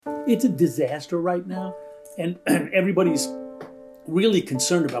it's a disaster right now, and everybody's really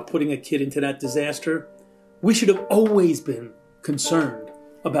concerned about putting a kid into that disaster. We should have always been concerned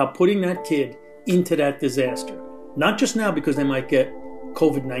about putting that kid into that disaster. Not just now because they might get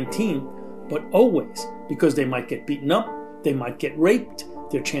COVID-19, but always because they might get beaten up, they might get raped,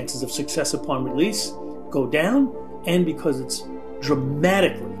 their chances of success upon release go down, and because it's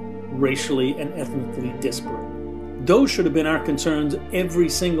dramatically racially and ethnically disparate. Those should have been our concerns every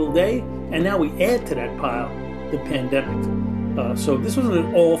single day, and now we add to that pile the pandemic. So this wasn't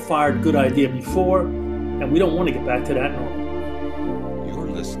an all-fired good idea before, and we don't want to get back to that normal. You're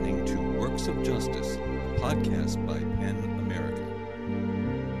listening to Works of Justice, a podcast by PEN America.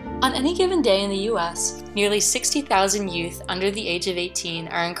 On any given day in the U.S., nearly 60,000 youth under the age of 18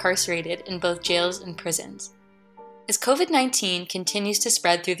 are incarcerated in both jails and prisons. As COVID-19 continues to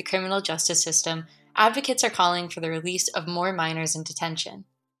spread through the criminal justice system, advocates are calling for the release of more minors in detention.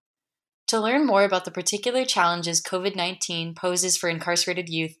 To learn more about the particular challenges COVID-19 poses for incarcerated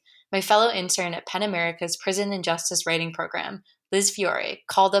youth, my fellow intern at PEN America's Prison and Justice Writing Program, Liz Fiore,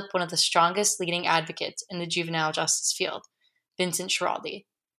 called up one of the strongest leading advocates in the juvenile justice field, Vincent Schiraldi.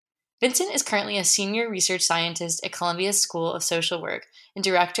 Vincent is currently a senior research scientist at Columbia School of Social Work and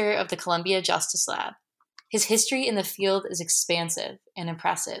director of the Columbia Justice Lab. His history in the field is expansive and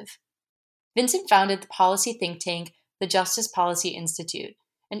impressive. Vincent founded the policy think tank, the Justice Policy Institute,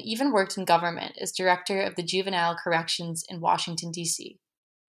 and even worked in government as director of the Juvenile Corrections in Washington, D.C.,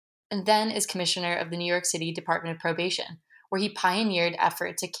 and then as commissioner of the New York City Department of Probation, where he pioneered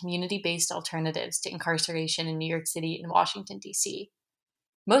efforts at community-based alternatives to incarceration in New York City and Washington, D.C.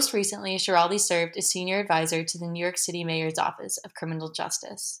 Most recently, Schiraldi served as senior advisor to the New York City Mayor's Office of Criminal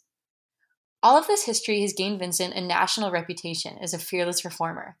Justice. All of this history has gained Vincent a national reputation as a fearless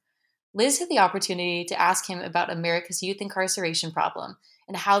reformer. Liz had the opportunity to ask him about America's youth incarceration problem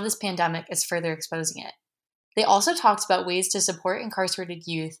and how this pandemic is further exposing it. They also talked about ways to support incarcerated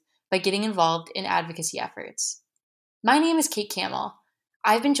youth by getting involved in advocacy efforts. My name is Kate Camel.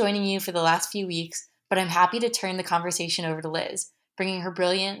 I've been joining you for the last few weeks, but I'm happy to turn the conversation over to Liz, bringing her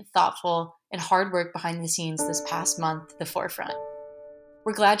brilliant, thoughtful, and hard work behind the scenes this past month to the forefront.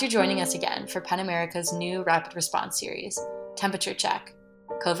 We're glad you're joining us again for PEN America's new rapid response series, Temperature Check,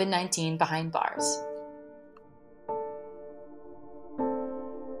 COVID-19 Behind Bars.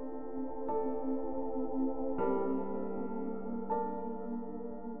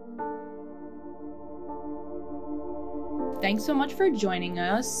 Thanks so much for joining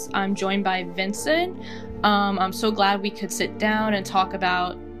us. I'm joined by Vincent. I'm so glad we could sit down and talk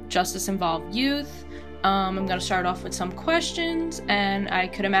about justice-involved youth. I'm going to start off with some questions, and I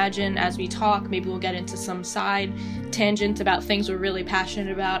could imagine as we talk, maybe we'll get into some side tangents about things we're really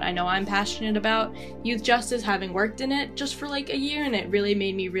passionate about. I know I'm passionate about youth justice, having worked in it just for like a year, and it really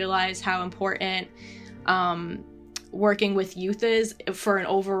made me realize how important working with youth is for an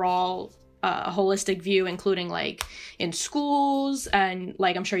overall holistic view, including like in schools, and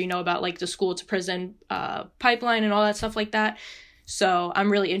like I'm sure you know about like the school to prison pipeline and all that stuff like that. So I'm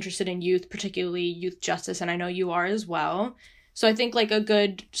really interested in youth, particularly youth justice, and I know you are as well. So I think like a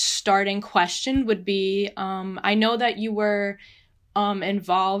good starting question would be, I know that you were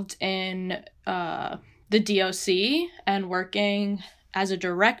involved in the DOC and working as a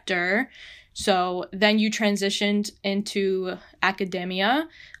director. So then you transitioned into academia.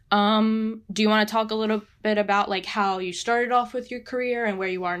 Do you want to talk a little bit about like how you started off with your career and where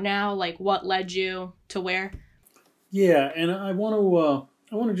you are now? Like what led you to where? Yeah, and I want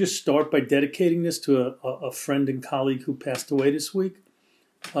to just start by dedicating this to a friend and colleague who passed away this week.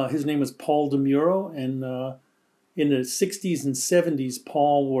 His name was Paul DeMuro, and in the 60s and 70s,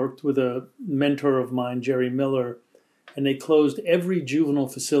 Paul worked with a mentor of mine, Jerry Miller, and they closed every juvenile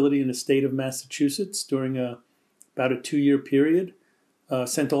facility in the state of Massachusetts during about a 2-year period.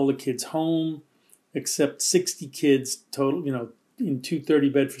 Sent all the kids home, except 60 kids total, in 2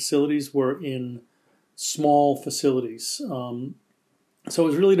 30-bed facilities were in small facilities. So it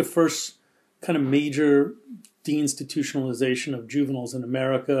was really the first kind of major deinstitutionalization of juveniles in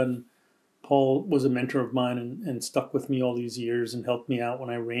America. And Paul was a mentor of mine and stuck with me all these years and helped me out when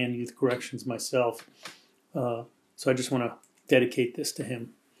I ran youth corrections myself. So I just want to dedicate this to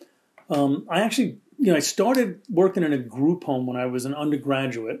him. I started working in a group home when I was an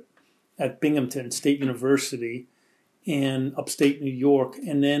undergraduate at Binghamton State University in upstate New York,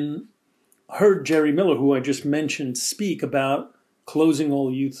 and then heard Jerry Miller, who I just mentioned, speak about closing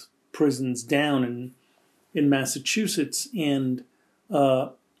all youth prisons down in Massachusetts. And I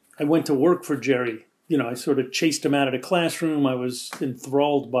went to work for Jerry. I sort of chased him out of the classroom. I was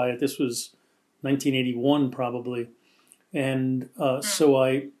enthralled by it. This was 1981 probably. And so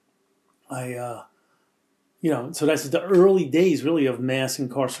I So that's the early days really of mass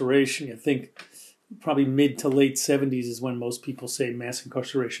incarceration. I think probably mid to late 70s is when most people say mass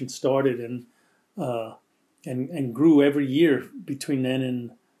incarceration started, and grew every year between then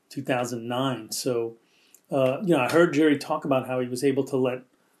and 2009. So, I heard Jerry talk about how he was able to let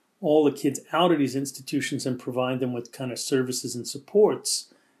all the kids out of these institutions and provide them with kind of services and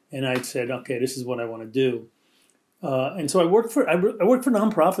supports. And I said, okay, this is what I want to do. And so I worked for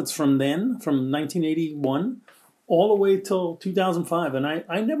nonprofits from 1981 all the way till 2005. And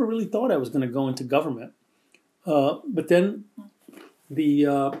I never really thought I was going to go into government. But then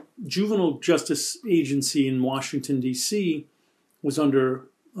the Juvenile Justice Agency in Washington, D.C. was under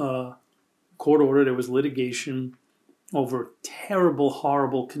court order. There was litigation over terrible,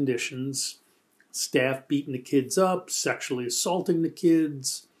 horrible conditions. Staff beating the kids up, sexually assaulting the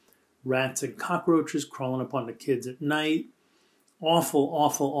kids, rats and cockroaches crawling up on the kids at night. Awful,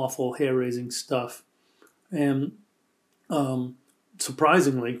 awful, awful hair-raising stuff. And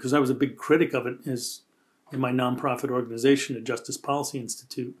surprisingly, because I was a big critic of it in my nonprofit organization, the Justice Policy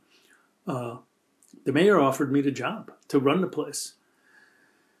Institute, the mayor offered me the job to run the place.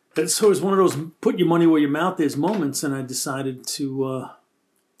 And so it was one of those put your money where your mouth is moments, and I decided to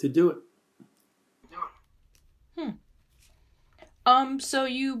do it. So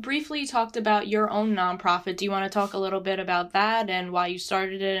you briefly talked about your own nonprofit. Do you want to talk a little bit about that and why you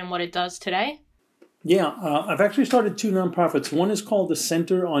started it and what it does today? Yeah, I've actually started two nonprofits. One is called the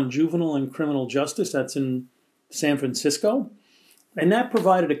Center on Juvenile and Criminal Justice. That's in San Francisco. And that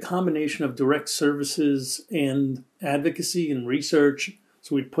provided a combination of direct services and advocacy and research.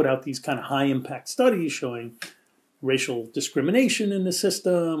 So we'd put out these kind of high-impact studies showing racial discrimination in the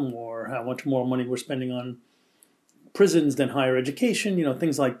system, or how much more money we're spending on prisons than higher education,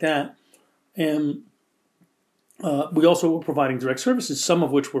 things like that. And we also were providing direct services, some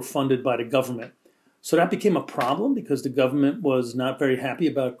of which were funded by the government. So that became a problem because the government was not very happy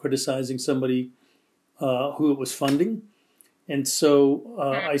about criticizing somebody who it was funding. And so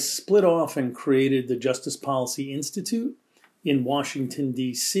I split off and created the Justice Policy Institute in Washington,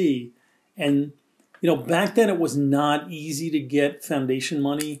 D.C. And, back then it was not easy to get foundation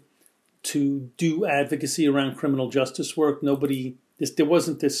money to do advocacy around criminal justice work. There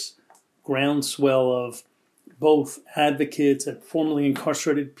wasn't this groundswell of both advocates and formerly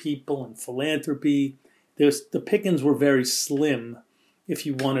incarcerated people and philanthropy. The pickings were very slim if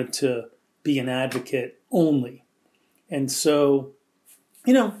you wanted to be an advocate only. And so,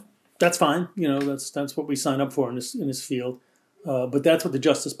 that's fine. That's what we sign up for in this field. But that's what the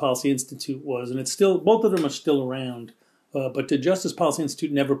Justice Policy Institute was. And it's still, both of them are still around. But the Justice Policy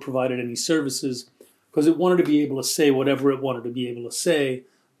Institute never provided any services because it wanted to be able to say whatever it wanted to be able to say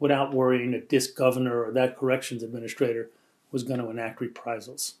without worrying that this governor or that corrections administrator was going to enact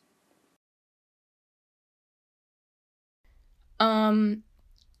reprisals.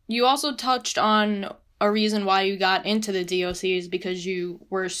 You also touched on a reason why you got into the DOCs because you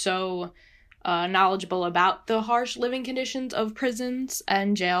were so knowledgeable about the harsh living conditions of prisons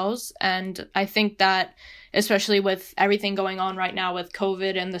and jails. And I think that especially with everything going on right now with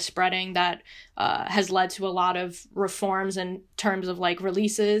COVID and the spreading, that has led to a lot of reforms in terms of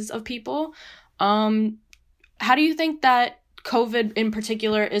releases of people. How do you think that COVID in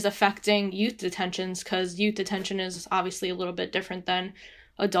particular is affecting youth detentions? Because youth detention is obviously a little bit different than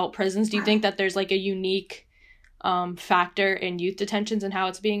adult prisons. Do you think that there's a unique factor in youth detentions and how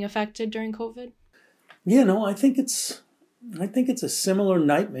it's being affected during COVID? Yeah, no, I think it's a similar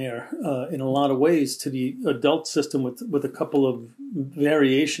nightmare in a lot of ways to the adult system with a couple of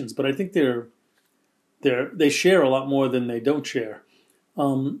variations, but I think they share a lot more than they don't share.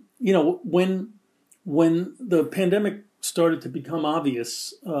 When the pandemic started to become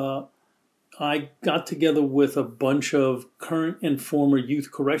obvious, I got together with a bunch of current and former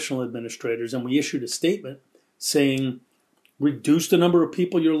youth correctional administrators, and we issued a statement saying, reduce the number of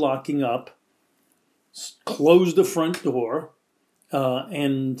people you're locking up, close the front door,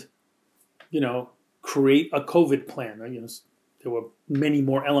 and, create a COVID plan. There were many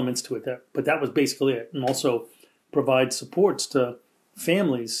more elements to it, but that was basically it. And also provide supports to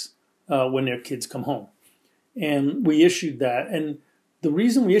families when their kids come home. And we issued that. And the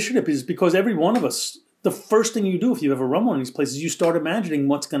reason we issued it is because every one of us, the first thing you do if you ever run one of these places, you start imagining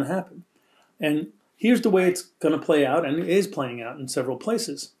what's going to happen. And here's the way it's going to play out, and it is playing out in several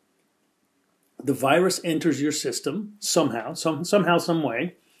places. The virus enters your system somehow, some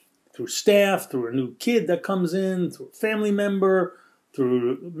way, through staff, through a new kid that comes in, through a family member,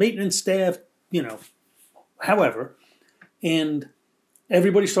 through maintenance staff, however. And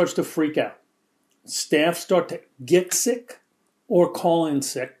everybody starts to freak out. Staff start to get sick or call in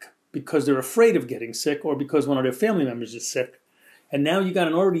sick because they're afraid of getting sick or because one of their family members is sick. And now you got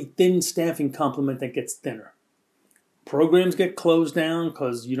an already thin staffing complement that gets thinner. Programs get closed down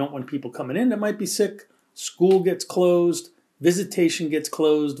because you don't want people coming in that might be sick. School gets closed. Visitation gets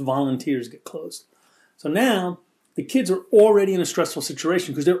closed. Volunteers get closed. So now the kids are already in a stressful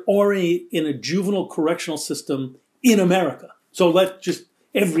situation because they're already in a juvenile correctional system in America. So let just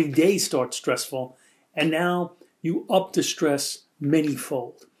every day start stressful. And now you up the stress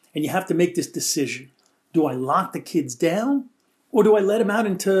manyfold. And you have to make this decision. Do I lock the kids down? Or do I let them out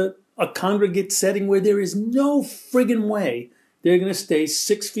into a congregate setting where there is no friggin' way they're going to stay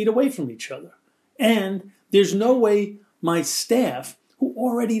 6 feet away from each other? And there's no way my staff, who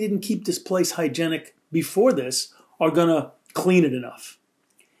already didn't keep this place hygienic before this, are going to clean it enough.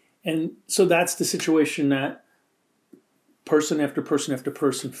 And so that's the situation that person after person after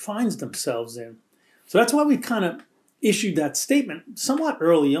person finds themselves in. So that's why we kind of issued that statement somewhat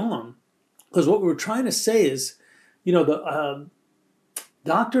early on, because what we were trying to say is, the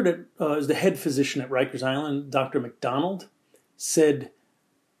doctor that is the head physician at Rikers Island, Dr. McDonald, said,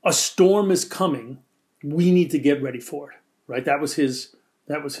 a storm is coming. We need to get ready for it, right? That was his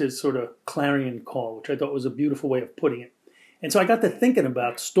sort of clarion call, which I thought was a beautiful way of putting it. And so I got to thinking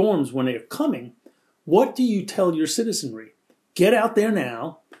about storms when they are coming. What do you tell your citizenry? Get out there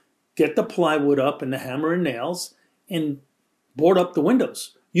now, get the plywood up and the hammer and nails, and board up the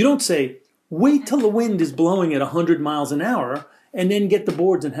windows. You don't say, wait till the wind is blowing at 100 miles an hour and then get the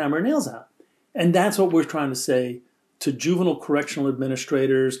boards and hammer and nails out. And that's what we're trying to say to juvenile correctional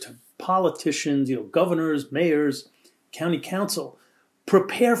administrators, to politicians, governors, mayors, county council.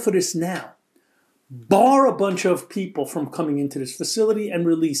 Prepare for this now. Bar a bunch of people from coming into this facility and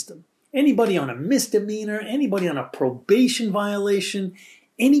release them. Anybody on a misdemeanor, anybody on a probation violation,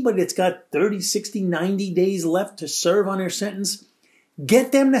 anybody that's got 30, 60, 90 days left to serve on their sentence,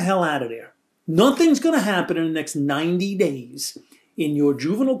 get them the hell out of there. Nothing's going to happen in the next 90 days in your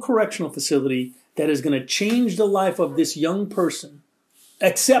juvenile correctional facility that is going to change the life of this young person,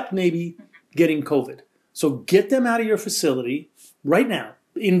 except maybe getting COVID. So get them out of your facility right now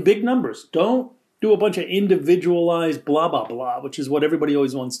in big numbers. Don't do a bunch of individualized blah, blah, blah, which is what everybody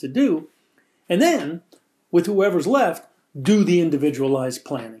always wants to do. And then, with whoever's left, do the individualized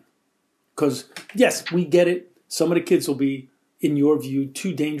planning. Because, yes, we get it. Some of the kids will be, in your view,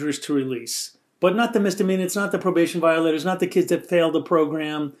 too dangerous to release. But not the misdemeanors, not the probation violators, not the kids that failed the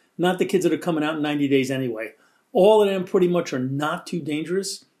program, not the kids that are coming out in 90 days anyway. All of them pretty much are not too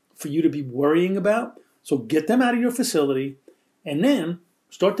dangerous for you to be worrying about. So get them out of your facility and then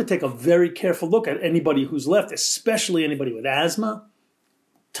start to take a very careful look at anybody who's left, especially anybody with asthma.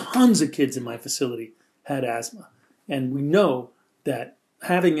 Tons of kids in my facility had asthma. And we know that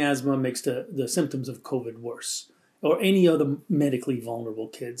having asthma makes the symptoms of COVID worse, or any other medically vulnerable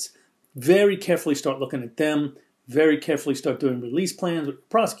kids. Very carefully start looking at them. Very carefully start doing release plans with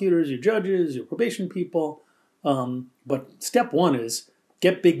prosecutors, your judges, your probation people. But step one is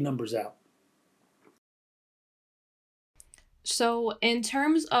get big numbers out. So in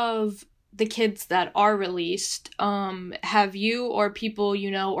terms of the kids that are released, have you or people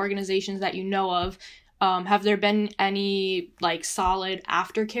organizations that you know of, have there been any solid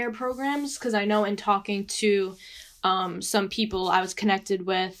aftercare programs? Because I know in talking to some people I was connected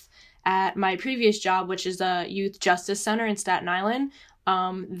with at my previous job, which is a youth justice center in Staten Island,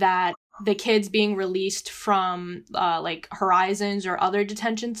 that the kids being released from Horizons or other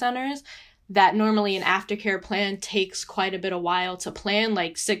detention centers, that normally an aftercare plan takes quite a bit of while to plan,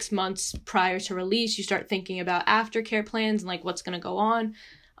 6 months prior to release. You start thinking about aftercare plans and what's going to go on.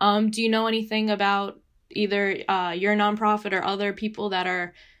 Do you know anything about either your nonprofit or other people that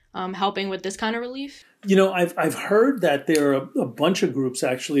are helping with this kind of relief? I've heard that there are a bunch of groups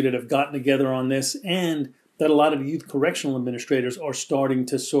actually that have gotten together on this, and that a lot of youth correctional administrators are starting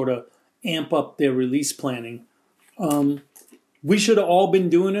to sort of amp up their release planning. We should have all been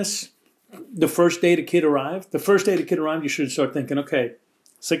doing this the first day the kid arrived. The first day the kid arrived, you should start thinking, okay,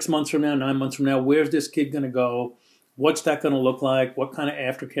 6 months from now, 9 months from now, where's this kid going to go? What's that going to look like? What kind of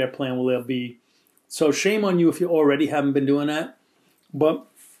aftercare plan will there be? So shame on you if you already haven't been doing that. But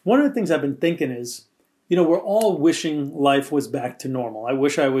one of the things I've been thinking is, we're all wishing life was back to normal. I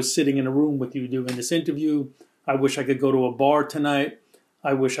wish I was sitting in a room with you doing this interview. I wish I could go to a bar tonight.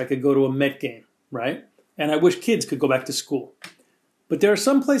 I wish I could go to a Met game, right? And I wish kids could go back to school. But there are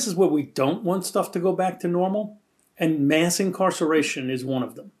some places where we don't want stuff to go back to normal, and mass incarceration is one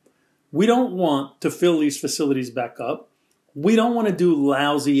of them. We don't want to fill these facilities back up. We don't want to do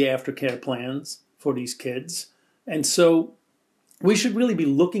lousy aftercare plans for these kids. And so we should really be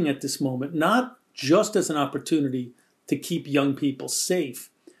looking at this moment, not just as an opportunity to keep young people safe,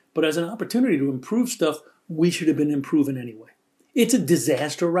 But as an opportunity to improve stuff, we should have been improving anyway. It's a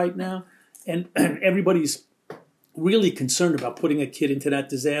disaster right now, and everybody's really concerned about putting a kid into that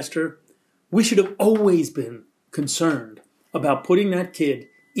disaster. We should have always been concerned about putting that kid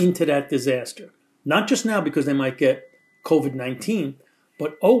into that disaster. Not just now because they might get COVID-19,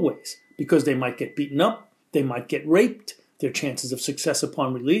 but always because they might get beaten up, they might get raped, their chances of success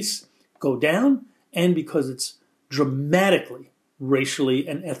upon release go down, and because it's dramatically racially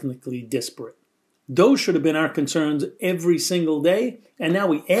and ethnically disparate. Those should have been our concerns every single day, and now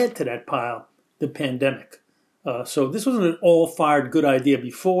we add to that pile the pandemic. So this wasn't an all-fired good idea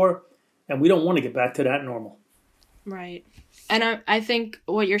before, and we don't want to get back to that normal. Right. And I think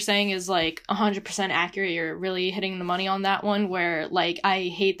what you're saying is like 100% accurate. You're really hitting the money on that one, where like I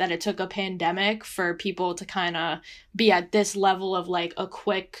hate that it took a pandemic for people to kind of be at this level of like a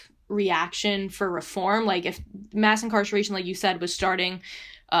quick reaction for reform. Like if mass incarceration, like you said, was starting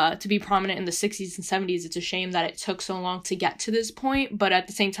to be prominent in the 60s and 70s, it's a shame that it took so long to get to this point. But at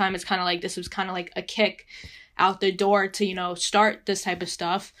the same time, it's kind of like this was kind of like a kick out the door to, you know, start this type of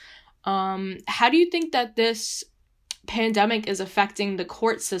stuff. How do you think that this pandemic is affecting the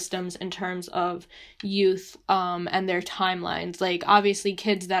court systems in terms of youth and their timelines? Like obviously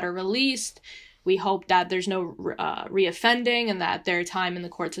kids that are released, we hope that there's no reoffending and that their time in the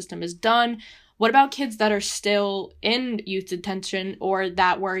court system is done. What about kids that are still in youth detention or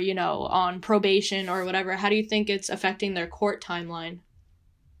that were, you know, on probation or whatever? How do you think it's affecting their court timeline?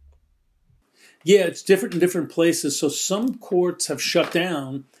 Yeah, it's different in different places. So some courts have shut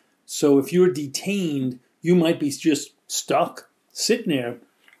down. So if you're detained, you might be just stuck sitting there.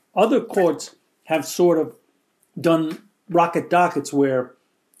 Other courts have sort of done rocket dockets where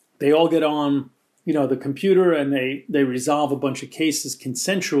they all get on, you know, the computer and they resolve a bunch of cases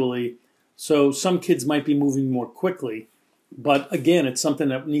consensually. So some kids might be moving more quickly. But again, it's something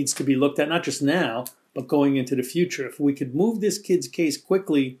that needs to be looked at, not just now, but going into the future. If we could move this kid's case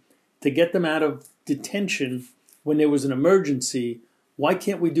quickly to get them out of detention when there was an emergency, why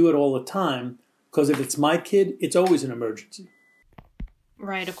can't we do it all the time? Because if it's my kid, it's always an emergency.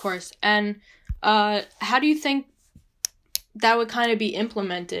 Right, of course. And how do you think that would kind of be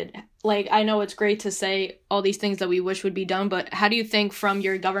implemented? Like, I know it's great to say all these things that we wish would be done, but how do you think from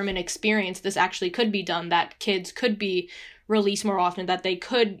your government experience this actually could be done, that kids could be released more often, that they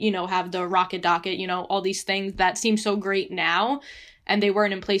could, you know, have the rocket docket, you know, all these things that seem so great now and they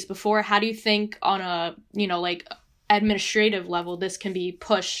weren't in place before? How do you think on a, you know, like administrative level this can be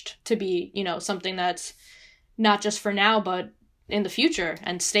pushed to be, you know, something that's not just for now but in the future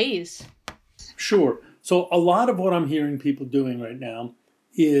and stays? Sure. So a lot of what I'm hearing people doing right now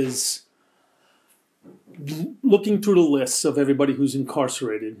is looking through the lists of everybody who's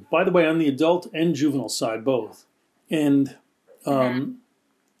incarcerated, by the way, on the adult and juvenile side both, and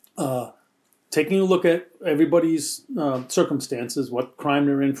taking a look at everybody's circumstances, what crime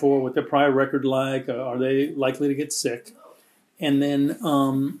they're in for, what their prior record like, are they likely to get sick, and then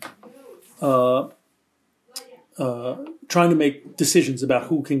trying to make decisions about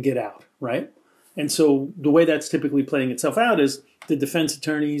who can get out, right? And so the way that's typically playing itself out is the defense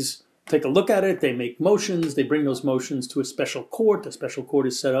attorneys take a look at it, they make motions, they bring those motions to a special court. The special court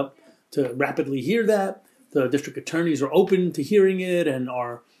is set up to rapidly hear that. The district attorneys are open to hearing it and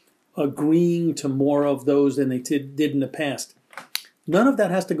are agreeing to more of those than they did in the past. None of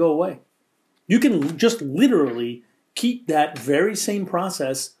that has to go away. You can just literally keep that very same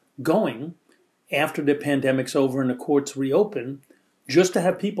process going after the pandemic's over and the courts reopen, just to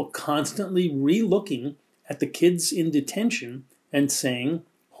have people constantly re-looking at the kids in detention and saying,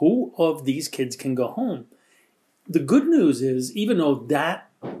 who of these kids can go home? The good news is, even though that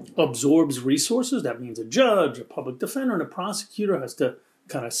absorbs resources, that means a judge, a public defender, and a prosecutor has to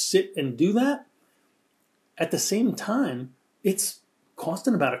kind of sit and do that, at the same time, it's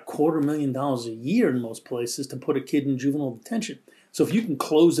costing about $250,000 a year in most places to put a kid in juvenile detention. So if you can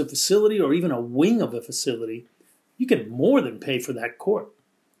close a facility or even a wing of a facility, you can more than pay for that court.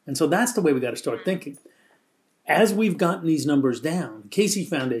 And so that's the way we got to start thinking. As we've gotten these numbers down, the Casey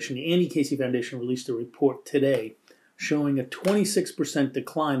Foundation, the Anti-Casey Foundation released a report today showing a 26%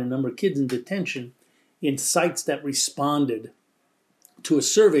 decline in number of kids in detention in sites that responded to a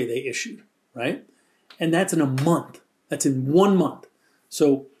survey they issued, right? And that's in a month. That's in 1 month.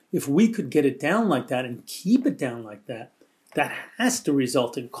 So if we could get it down like that and keep it down like that, that has to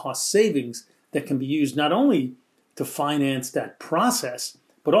result in cost savings that can be used not only to finance that process,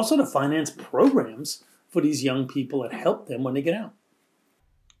 but also to finance programs for these young people that help them when they get out.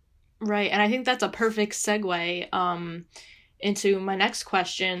 Right, and I think that's a perfect segue into my next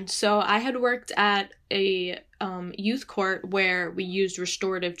question. So I had worked at a youth court where we used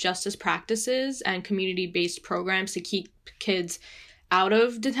restorative justice practices and community-based programs to keep kids out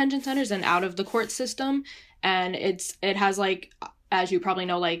of detention centers and out of the court system. And it has, like, as you probably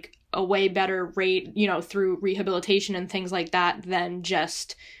know, like a way better rate, you know, through rehabilitation and things like that than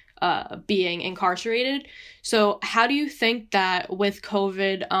just being incarcerated. So how do you think that with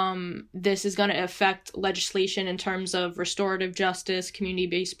COVID, this is going to affect legislation in terms of restorative justice,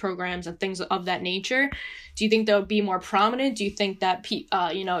 community-based programs, and things of that nature? Do you think they'll be more prominent? Do you think that,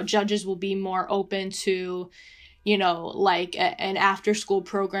 judges will be more open to, you know, like an after-school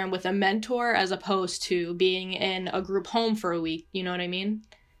program with a mentor as opposed to being in a group home for a week? You know what I mean?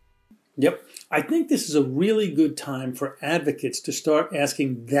 Yep. I think this is a really good time for advocates to start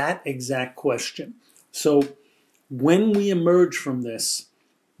asking that exact question. So when we emerge from this,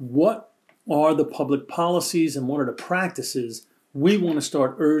 what are the public policies and what are the practices we want to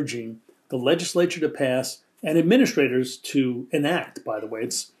start urging the legislature to pass and administrators to enact? By the way,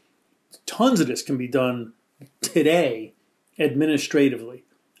 tons of this can be done today administratively.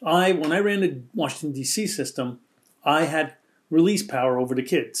 When I ran the Washington, D.C. system, I had release power over the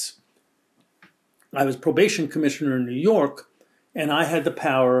kids. I was probation commissioner in New York, and I had the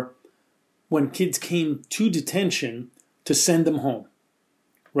power when kids came to detention to send them home,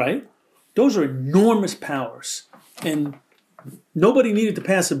 right? Those are enormous powers, and nobody needed to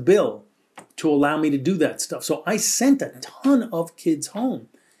pass a bill to allow me to do that stuff. So I sent a ton of kids home.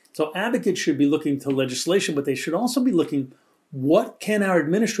 So advocates should be looking to legislation, but they should also be looking, what can our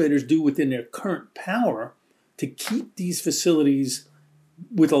administrators do within their current power to keep these facilities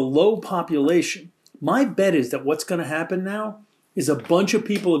with a low population? My bet is that what's going to happen now is a bunch of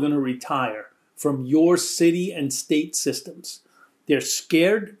people are going to retire from your city and state systems. They're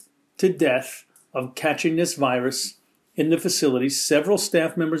scared to death of catching this virus in the facilities. Several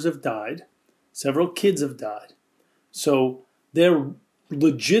staff members have died. Several kids have died. So they're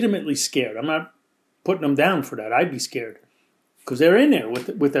legitimately scared. I'm not putting them down for that. I'd be scared because they're in there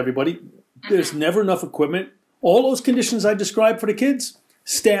with everybody. There's never enough equipment. All those conditions I described for the kids,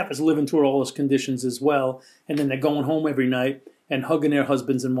 staff is living through all those conditions as well. And then they're going home every night and hugging their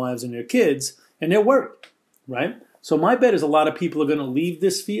husbands and wives and their kids, and they're worried, right? So my bet is a lot of people are going to leave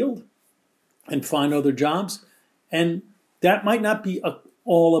this field and find other jobs. And that might not be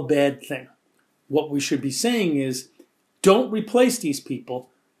all a bad thing. What we should be saying is, don't replace these people.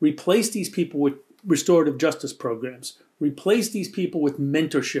 Replace these people with restorative justice programs. Replace these people with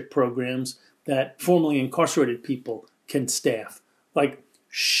mentorship programs that formerly incarcerated people can staff. Like,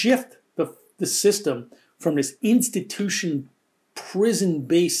 shift the system from this institution,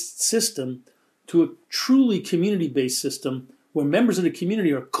 prison-based system to a truly community-based system where members of the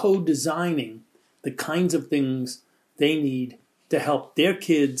community are co-designing the kinds of things they need to help their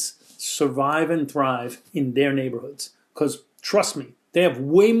kids survive and thrive in their neighborhoods. Because trust me, they have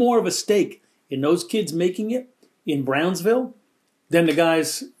way more of a stake in those kids making it in Brownsville than the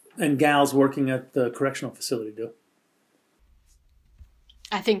guys and gals working at the correctional facility do.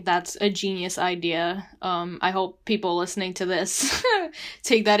 I think that's a genius idea. I hope people listening to this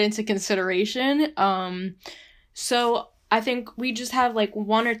take that into consideration. So I think we just have like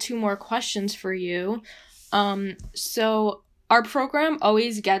one or two more questions for you. So our program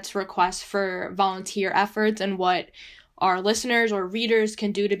always gets requests for volunteer efforts and what our listeners or readers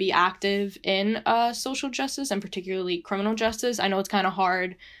can do to be active in social justice and particularly criminal justice. I know it's kind of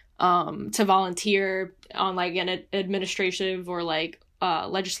hard to volunteer on like an administrative or like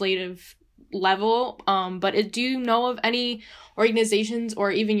legislative level, but do you know of any organizations or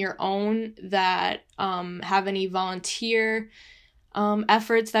even your own that have any volunteer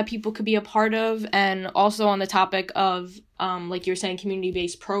efforts that people could be a part of? And also on the topic of like you're saying,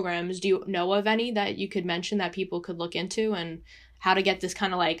 community-based programs, do you know of any that you could mention that people could look into and how to get this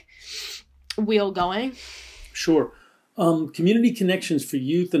kind of like wheel going? Sure. Community Connections for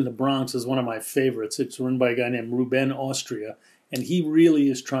Youth in the Bronx is one of my favorites. It's run by a guy named Ruben Austria, and he really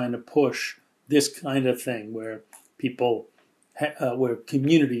is trying to push this kind of thing where people, where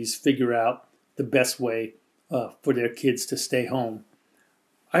communities figure out the best way for their kids to stay home.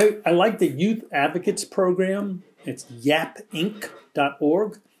 I like the Youth Advocates Program. It's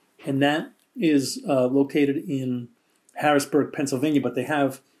yapinc.org, and that is located in Harrisburg, Pennsylvania, but they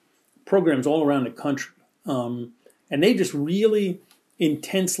have programs all around the country. And they just really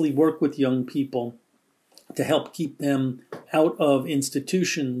intensely work with young people to help keep them out of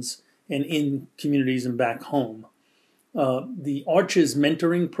institutions and in communities and back home. The Arches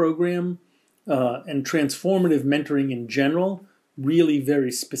Mentoring Program and transformative mentoring in general really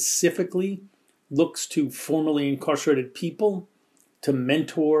very specifically looks to formerly incarcerated people to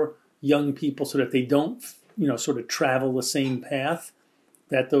mentor young people so that they don't, sort of travel the same path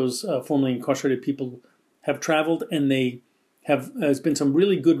that those formerly incarcerated people have traveled. And there's been some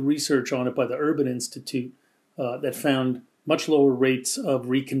really good research on it by the Urban Institute that found much lower rates of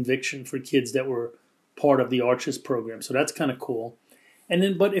reconviction for kids that were part of the Arches program. So that's kind of cool. And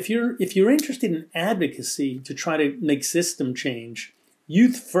then, but if you're interested in advocacy to try to make system change,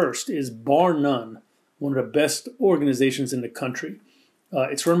 Youth First is bar none one of the best organizations in the country.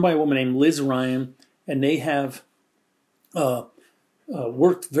 It's run by a woman named Liz Ryan, and they have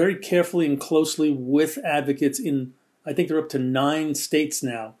worked very carefully and closely with advocates in, I think they're up to 9 states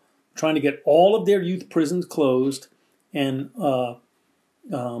now, trying to get all of their youth prisons closed and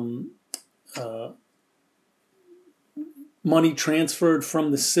money transferred from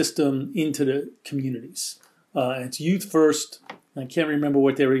the system into the communities. And it's Youth First. I can't remember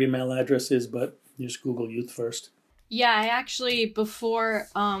what their email address is, but you just Google Youth First. Yeah, I actually, before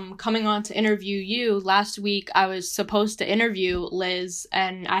coming on to interview you, last week I was supposed to interview Liz,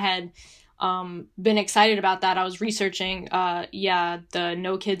 and I had been excited about that. I was researching, the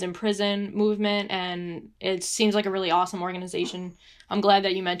No Kids in Prison movement, and it seems like a really awesome organization. I'm glad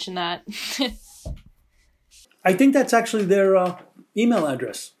that you mentioned that. I think that's actually their email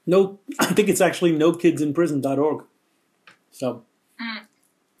address. I think it's actually nokidsinprison.org. So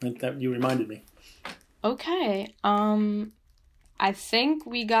that you reminded me. Okay. I think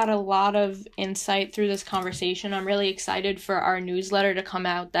we got a lot of insight through this conversation. I'm really excited for our newsletter to come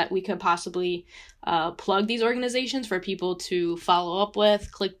out that we could possibly plug these organizations for people to follow up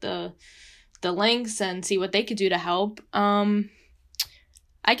with, click the links and see what they could do to help.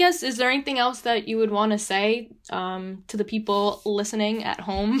 I guess, is there anything else that you would want to say to the people listening at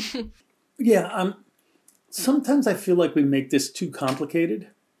home? Yeah, sometimes I feel like we make this too complicated.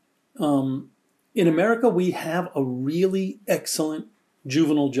 In America, we have a really excellent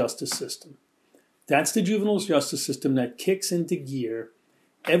juvenile justice system. That's the juvenile justice system that kicks into gear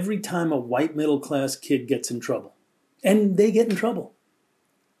every time a white middle-class kid gets in trouble. And they get in trouble.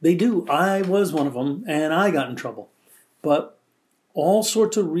 They do. I was one of them, and I got in trouble. But all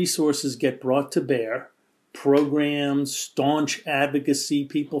sorts of resources get brought to bear. Programs, staunch advocacy,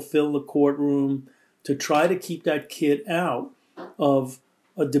 people fill the courtroom to try to keep that kid out of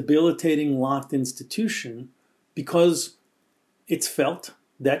a debilitating locked institution because it's felt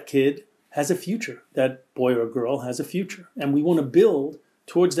that kid has a future, that boy or girl has a future. And we want to build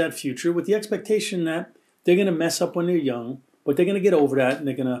towards that future with the expectation that they're going to mess up when they're young, but they're going to get over that and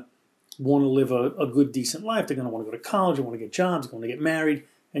they're going to want to live a good, decent life. They're going to want to go to college, they want to get jobs, they want to get married,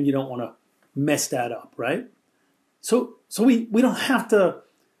 and you don't want to mess that up, right? So we don't have to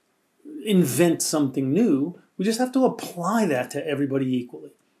invent something new. We just have to apply that to everybody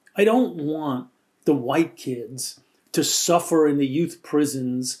equally. I don't want the white kids to suffer in the youth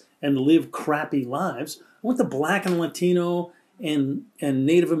prisons and live crappy lives. I want the Black and Latino and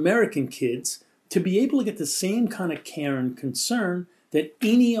Native American kids to be able to get the same kind of care and concern that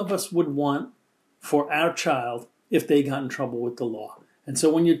any of us would want for our child if they got in trouble with the law. And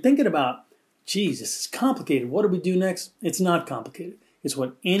so when you're thinking about, geez, this is complicated, what do we do next? It's not complicated. It's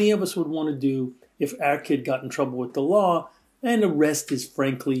what any of us would want to do if our kid got in trouble with the law, and the rest is,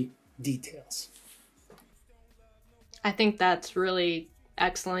 frankly, details. I think that's really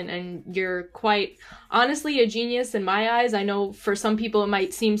excellent, and you're quite honestly a genius in my eyes. I know for some people it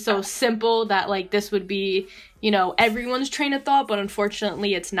might seem so simple that like this would be, everyone's train of thought, but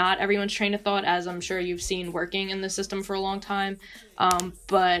unfortunately it's not everyone's train of thought, as I'm sure you've seen working in the system for a long time.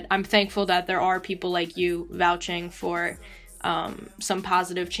 But I'm thankful that there are people like you vouching for some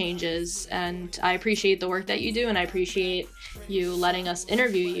positive changes, and I appreciate the work that you do, and I appreciate you letting us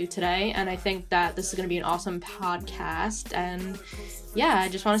interview you today, and I think that this is going to be an awesome podcast, and yeah, I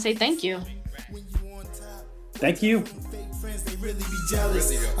just want to say thank you. Thank you. Friends, they really be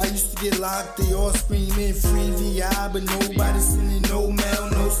jealous. I used to get locked, they all screaming free VI, but nobody sending no mail,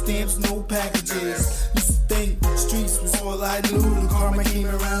 no stamps, no packages. Used to think streets was all I knew. The karma came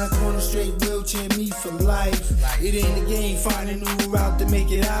around the corner, straight wheelchair me for life. It ain't a game, find a new route to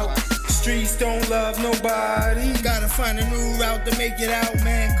make it out. Streets don't love nobody. Gotta find a new route to make it out,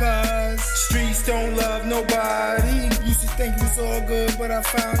 man, cause streets don't love nobody. Used to think it was all good, but I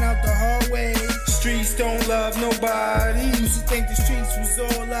found out the hard way. Streets don't love nobody. Used to think the streets was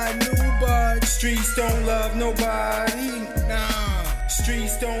all I knew, but streets don't love nobody. Nah,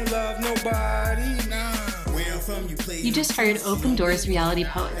 streets don't love nobody. Nah. Where I'm from, You just heard Open Doors Reality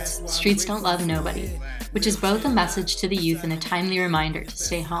Poets, Streets Don't Love Nobody, which is both a message to the youth and a timely reminder to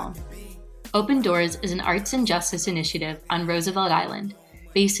stay home. Open Doors is an arts and justice initiative on Roosevelt Island,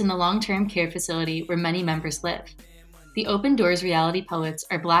 based in the long-term care facility where many members live. The Open Doors reality poets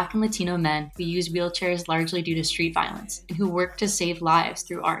are Black and Latino men who use wheelchairs largely due to street violence and who work to save lives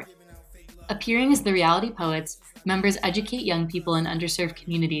through art. Appearing as the reality poets, members educate young people in underserved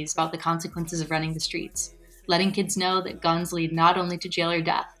communities about the consequences of running the streets, letting kids know that guns lead not only to jail or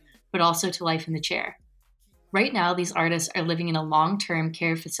death, but also to life in the chair. Right now, these artists are living in a long-term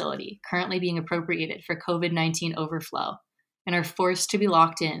care facility currently being appropriated for COVID-19 overflow and are forced to be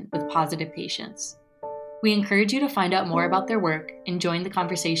locked in with positive patients. We encourage you to find out more about their work and join the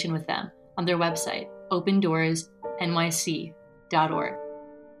conversation with them on their website, opendoorsnyc.org.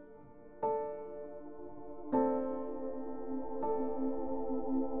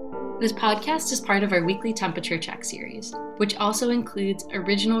 This podcast is part of our weekly Temperature Check series, which also includes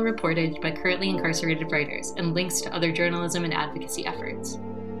original reportage by currently incarcerated writers and links to other journalism and advocacy efforts.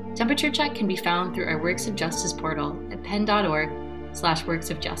 Temperature Check can be found through our Works of Justice portal at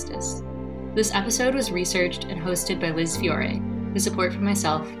pen.org/worksofjustice. This episode was researched and hosted by Liz Fiore, with support from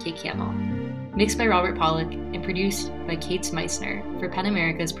myself, Kate Campbell. Mixed by Robert Pollock and produced by Kate Meissner for PEN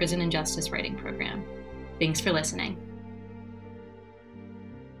America's Prison and Justice Writing Program. Thanks for listening.